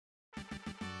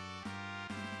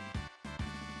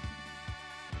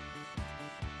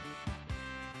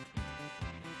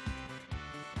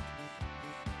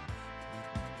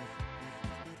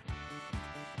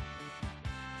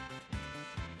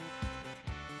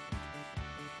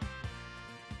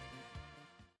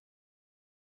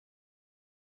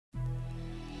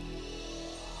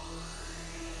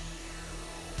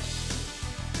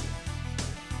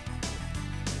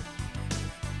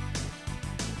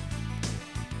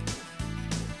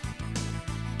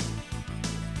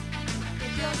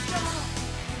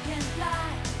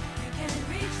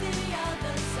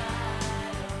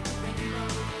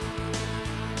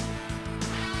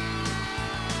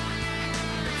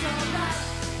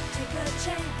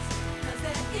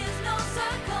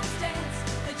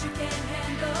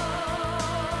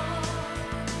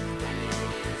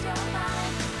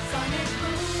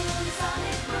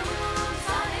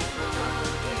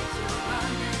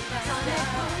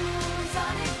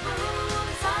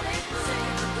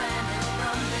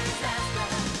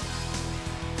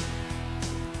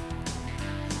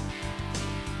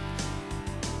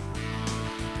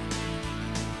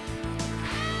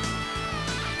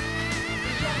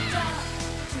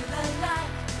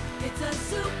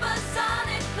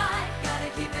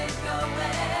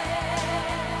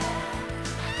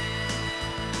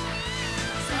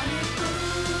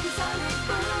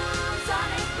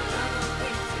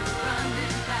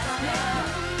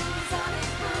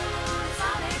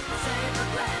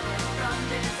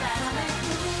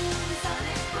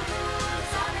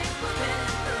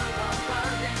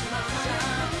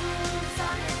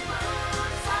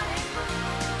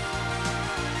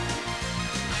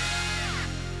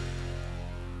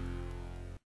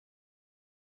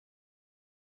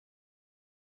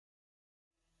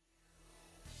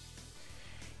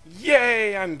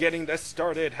Yay! I'm getting this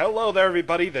started. Hello there,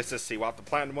 everybody. This is Seawap the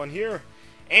Platinum One here,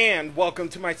 and welcome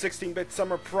to my 16-bit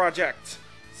summer project,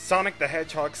 Sonic the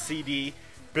Hedgehog CD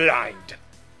Blind.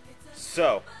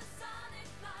 So,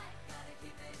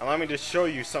 allow me to show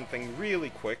you something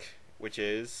really quick, which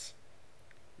is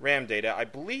RAM data. I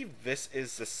believe this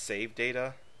is the save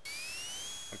data.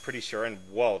 I'm pretty sure, and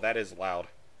whoa, that is loud.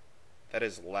 That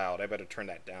is loud. I better turn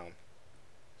that down.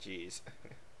 Jeez.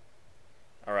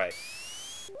 Alright.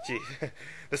 Gee,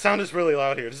 the sound is really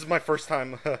loud here. This is my first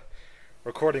time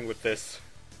recording with this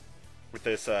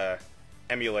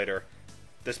emulator,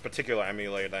 this particular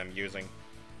emulator that I'm using.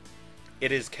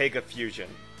 It is Kega Fusion.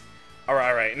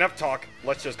 Alright, enough talk.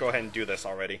 Let's just go ahead and do this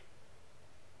already.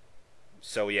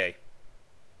 So yay.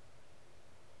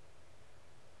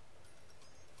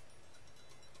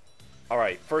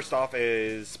 Alright, first off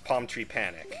is Palm Tree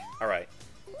Panic. Alright.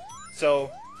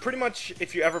 So, pretty much,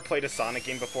 if you ever played a Sonic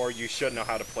game before, you should know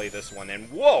how to play this one. And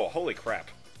whoa, holy crap.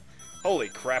 Holy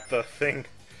crap, the thing.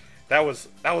 That was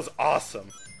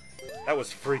awesome. That was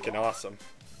freaking awesome.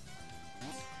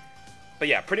 But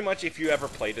yeah, pretty much if you ever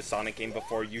played a Sonic game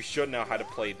before, you should know how to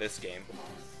play this game.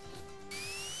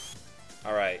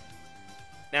 Alright.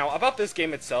 Now, about this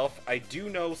game itself, I do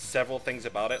know several things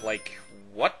about it, like,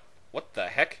 what? What the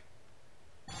heck?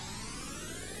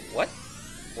 What?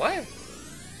 What?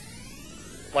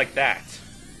 Like that.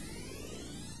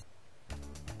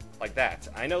 Like that.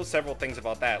 I know several things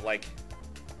about that, like,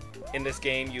 in this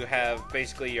game you have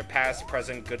basically your past,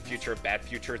 present, good future, bad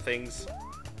future things.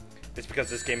 It's because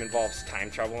this game involves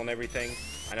time travel and everything.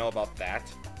 I know about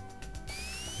that.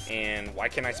 And why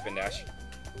can't I spin dash?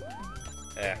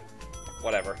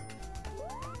 Whatever.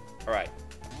 Alright.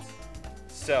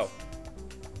 So.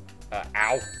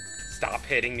 Ow. Stop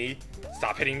hitting me.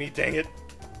 Stop hitting me, dang it.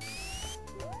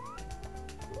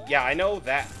 Yeah, I know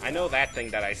that thing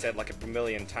that I said like a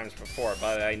million times before,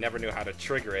 but I never knew how to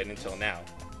trigger it until now.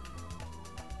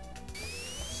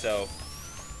 So,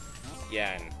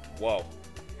 yeah, and whoa.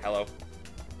 Hello.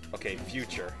 Okay,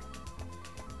 future.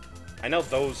 I know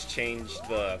those change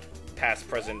the past,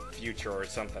 present, future, or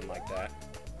something like that.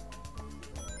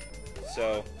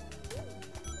 So,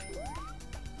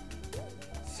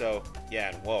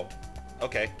 yeah, and whoa.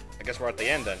 Okay, I guess we're at the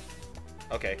end then.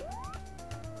 Okay.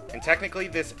 And technically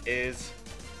this is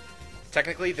a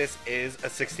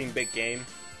 16-bit game,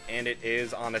 and it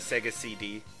is on a Sega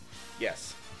CD.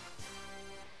 Yes.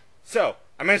 So,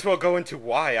 I might as well go into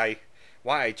why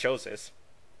I chose this.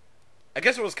 I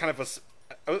guess it was kind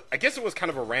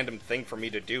of a random thing for me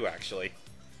to do, actually.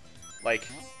 Like,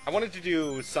 I wanted to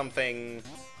do something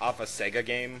off a Sega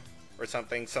game or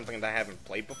something that I haven't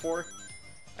played before,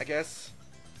 I guess.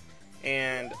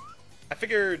 And I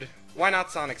figured, why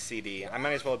not Sonic CD? I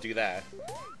might as well do that,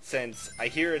 since I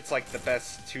hear it's like the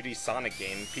best 2D Sonic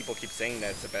game. People keep saying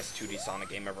that it's the best 2D Sonic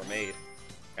game ever made,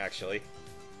 actually.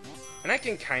 And I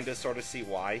can kinda sorta see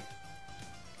why.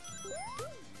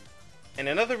 And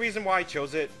another reason why I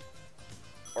chose it,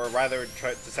 or rather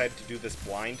decided to do this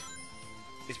blind,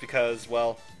 is because,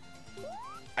 well,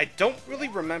 I don't really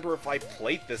remember if I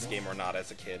played this game or not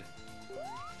as a kid.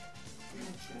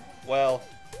 Well,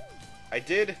 I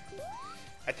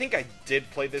think I did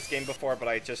play this game before, but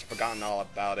I had just forgotten all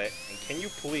about it. And can you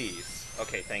please...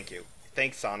 Okay, thank you.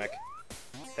 Thanks, Sonic.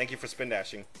 Thank you for spin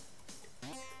dashing.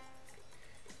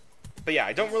 But yeah,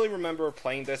 I don't really remember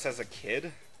playing this as a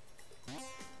kid.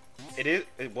 It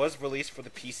was released for the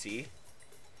PC.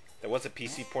 There was a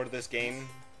PC port of this game,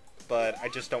 but I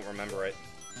just don't remember it.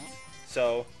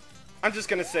 So, I'm just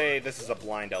gonna say this is a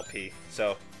blind LP.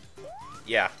 So,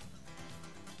 yeah.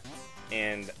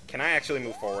 And can I actually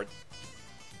move forward?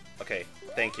 Okay,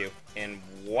 thank you. And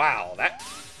wow,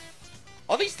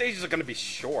 all these stages are gonna be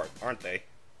short, aren't they?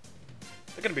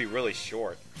 They're gonna be really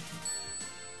short.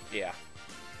 Yeah.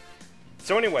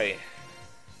 So anyway.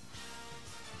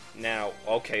 Now,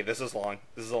 okay, this is long.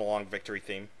 This is a long victory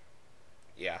theme.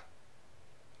 Yeah.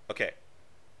 Okay.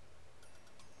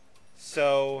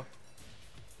 So,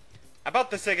 about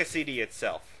the Sega CD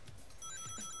itself.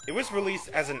 It was released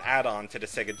as an add-on to the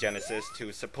Sega Genesis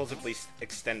to supposedly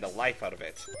extend the life out of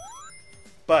it.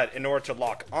 But in order to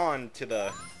lock on to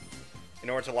the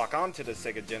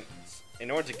Sega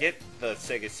in order to get the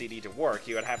Sega CD to work,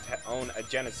 you would have to own a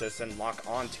Genesis and lock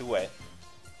onto it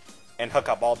and hook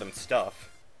up all them stuff.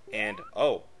 And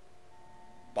oh,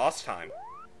 boss time.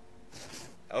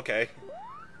 Okay,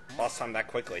 boss time that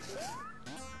quickly.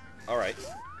 All right.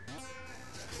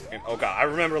 And oh god, I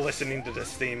remember listening to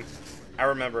this theme.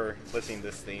 Oh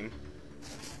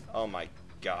my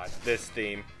god, this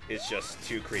theme is just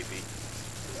too creepy.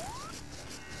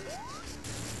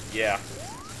 Yeah.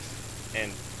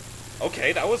 And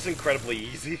Okay, that was incredibly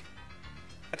easy.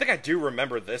 I think I do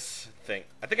remember this thing.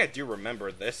 I think I do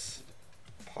remember this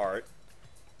part.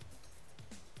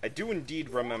 I do indeed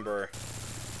remember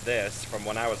this from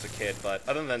when I was a kid, but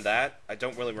other than that, I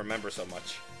don't really remember so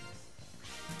much.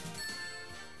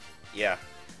 Yeah.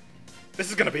 This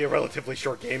is gonna be a relatively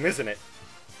short game, isn't it?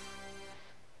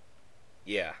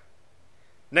 Yeah.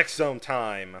 Next zone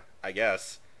time, I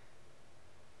guess.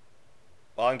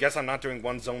 Well, I guess I'm not doing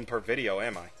one zone per video,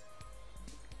 am I?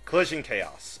 Collision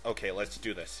Chaos. Okay, let's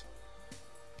do this.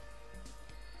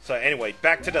 So anyway,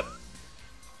 back to the...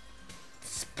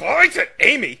 Spikes at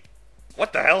Amy!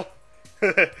 What the hell?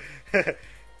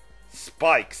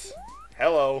 Spikes.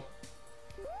 Hello.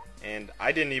 And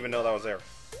I didn't even know that was there.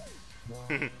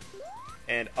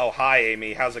 And, oh, hi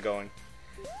Amy, how's it going?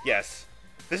 Yes.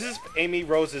 This is Amy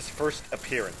Rose's first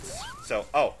appearance. So,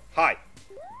 oh, hi.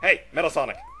 Hey, Metal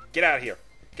Sonic, get out of here.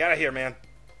 Get out of here, man.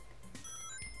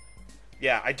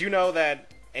 Yeah, I do know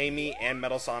that Amy and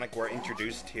Metal Sonic were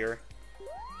introduced here.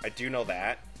 I do know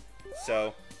that.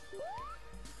 So,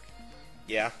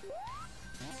 yeah.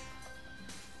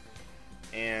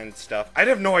 And stuff. I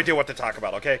have no idea what to talk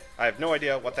about, okay? I have no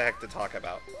idea what the heck to talk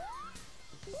about.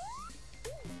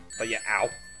 But yeah, ow.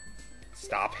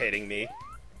 Stop hitting me.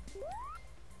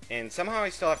 And somehow I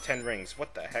still have 10 rings.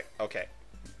 What the heck? Okay.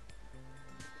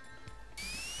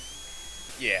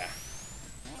 Yeah.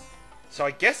 So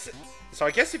I guess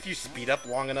if you speed up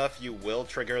long enough, you will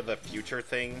trigger the future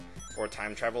thing, or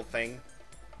time travel thing,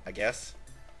 I guess.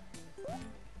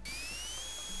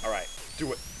 Alright,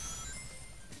 do it.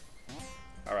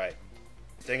 Alright.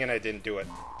 Dang it, I didn't do it.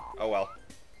 Oh well.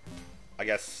 I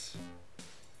guess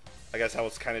that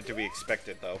was kind of to be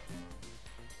expected, though.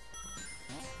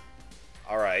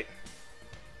 Alright.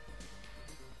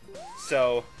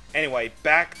 So, anyway,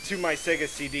 back to my Sega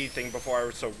CD thing before I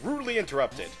was so rudely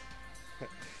interrupted.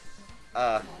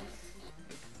 The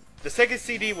Sega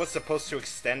CD was supposed to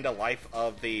extend the life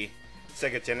of the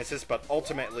Sega Genesis, but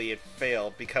ultimately it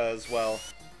failed because, well,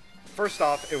 first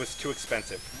off, it was too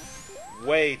expensive.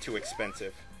 Way too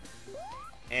expensive.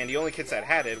 And the only kids that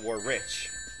had it were rich.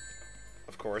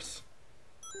 Of course.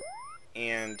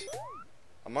 And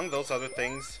among those other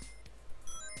things,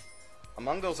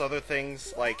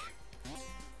 like,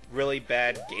 really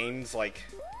bad games, like,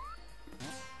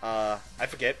 I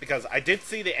forget, because I did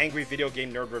see the Angry Video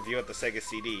Game Nerd review at the Sega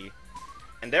CD,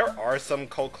 and there are some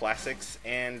cult classics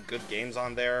and good games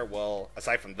on there, well,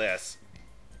 aside from this,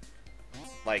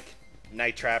 like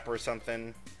Night Trap or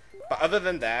something, but other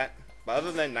than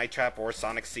Night Trap or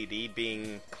Sonic CD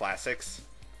being classics,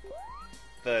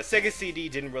 the Sega CD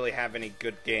didn't really have any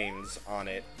good games on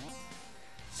it,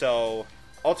 so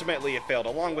ultimately it failed,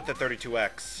 along with the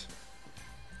 32X.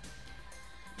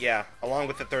 Yeah, along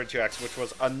with the 32X, which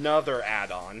was another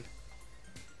add-on.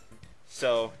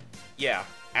 So, yeah,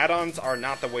 add-ons are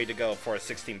not the way to go for a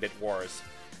 16-bit wars,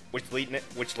 which led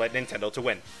Nintendo to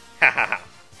win. Ha ha ha.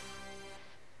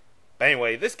 But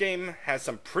anyway, this game has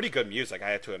some pretty good music, I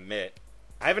have to admit.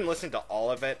 I haven't listened to all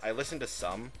of it. I listened to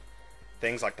some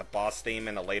things like the boss theme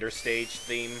and the later stage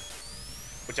theme,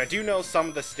 which I do know some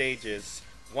of the stages,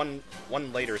 one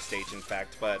later stage in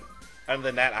fact, but other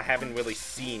than that, I haven't really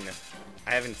seen.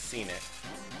 I haven't seen it.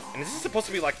 And this is supposed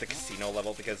to be like the casino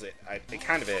level because it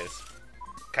kind of is.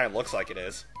 Kind of looks like it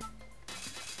is.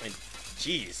 And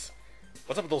jeez,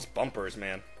 what's up with those bumpers,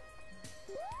 man?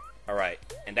 All right,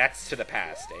 and that's to the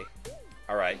past, eh?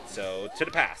 All right, so to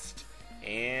the past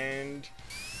and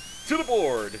to the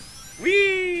board.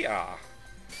 Whee! Ah.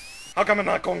 How come I'm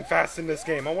not going fast in this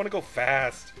game? I want to go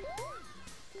fast.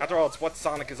 After all, it's what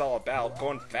Sonic is all about,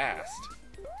 going fast.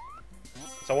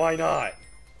 So why not?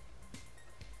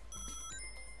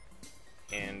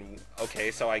 And, okay,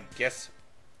 so I guess...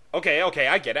 Okay,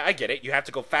 I get it. You have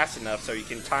to go fast enough so you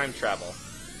can time travel.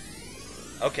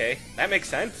 Okay, that makes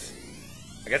sense.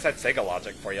 I guess that's Sega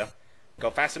logic for you. Go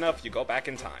fast enough, you go back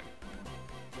in time.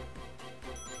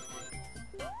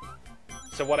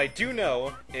 So what I do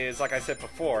know is, like I said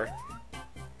before,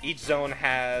 each zone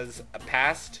has a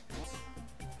past,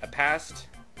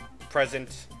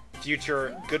 present,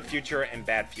 future, good future, and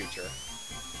bad future.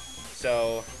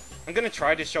 So, I'm gonna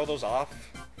try to show those off,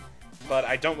 but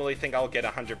I don't really think I'll get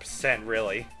 100%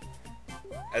 really.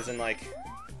 As in, like,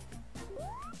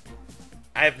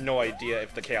 I have no idea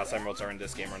if the Chaos Emeralds are in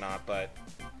this game or not, but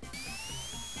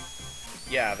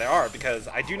yeah, there are, because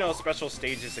I do know special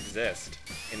stages exist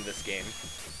in this game.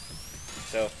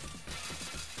 So,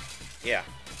 yeah.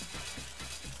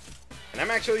 And I'm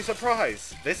actually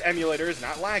surprised. This emulator is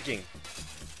not lagging.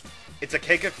 It's a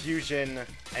Kega Fusion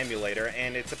emulator,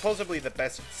 and it's supposedly the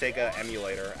best Sega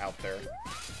emulator out there.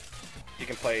 You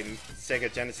can play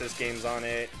Sega Genesis games on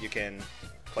it, you can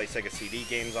play Sega CD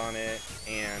games on it,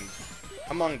 and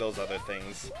among those other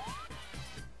things.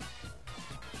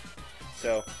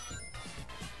 So,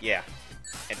 yeah.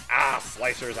 And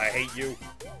Slicers, I hate you.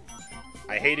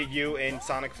 I hated you in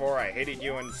Sonic 4, I hated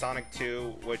you in Sonic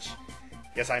 2, which,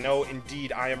 yes, I know,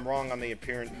 indeed, I am wrong on the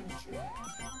appearance.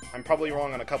 I'm probably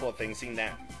wrong on a couple of things, seeing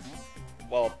that,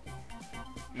 well,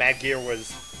 Mad Gear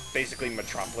was basically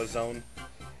Metropolis Zone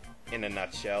in a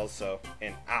nutshell, so,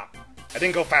 and, I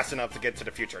didn't go fast enough to get to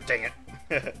the future, dang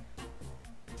it.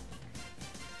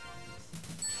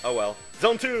 Oh well.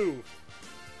 Zone 2!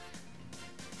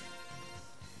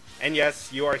 And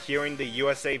yes, you are hearing the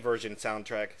USA version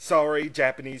soundtrack. Sorry,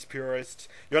 Japanese purists.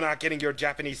 You're not getting your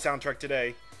Japanese soundtrack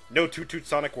today. No Toot Toot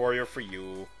Sonic Warrior for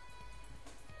you.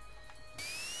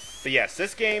 But yes,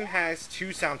 this game has two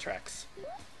soundtracks.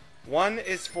 One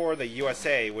is for the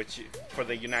USA, which for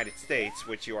the United States,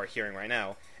 which you are hearing right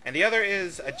now. And the other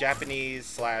is a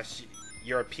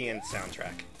Japanese/European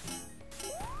soundtrack.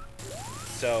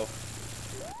 So,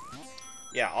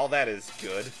 yeah, all that is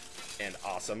good and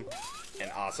awesome.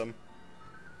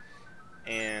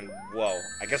 And whoa,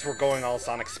 I guess we're going all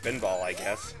Sonic Spinball, I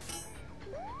guess.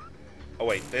 Oh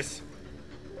wait,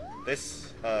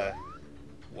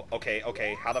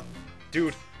 okay, how the,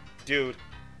 dude,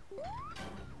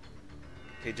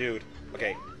 okay, dude,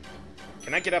 okay,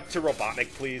 can I get up to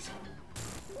Robotnik, please?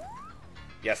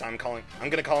 Yes, I'm gonna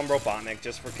call him Robotnik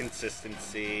just for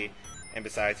consistency, and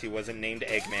besides, he wasn't named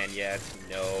Eggman yet,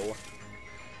 no.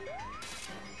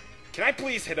 Can I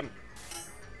please hit him?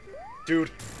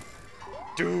 Dude.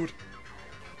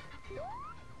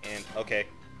 And, okay,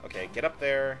 get up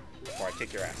there before I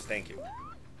kick your ass, thank you.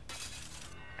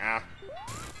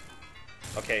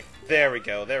 Okay, there we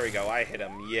go, I hit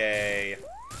him, yay.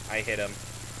 I hit him.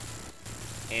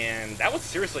 And that was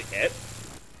seriously it?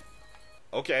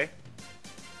 Okay.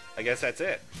 I guess that's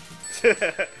it.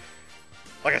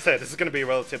 Like I said, this is going to be a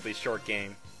relatively short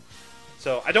game.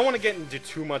 So, I don't want to get into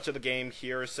too much of the game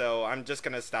here, so I'm just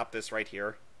going to stop this right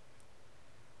here.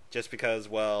 Just because,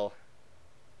 well,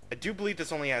 I do believe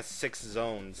this only has 6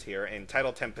 zones here, and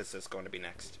Tidal Tempest is going to be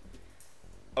next.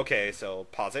 Okay, so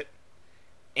pause it.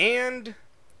 And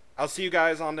I'll see you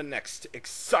guys on the next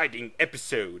exciting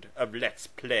episode of Let's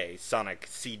Play Sonic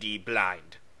CD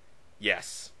Blind.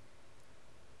 Yes.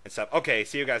 And stuff. Okay,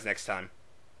 see you guys next time.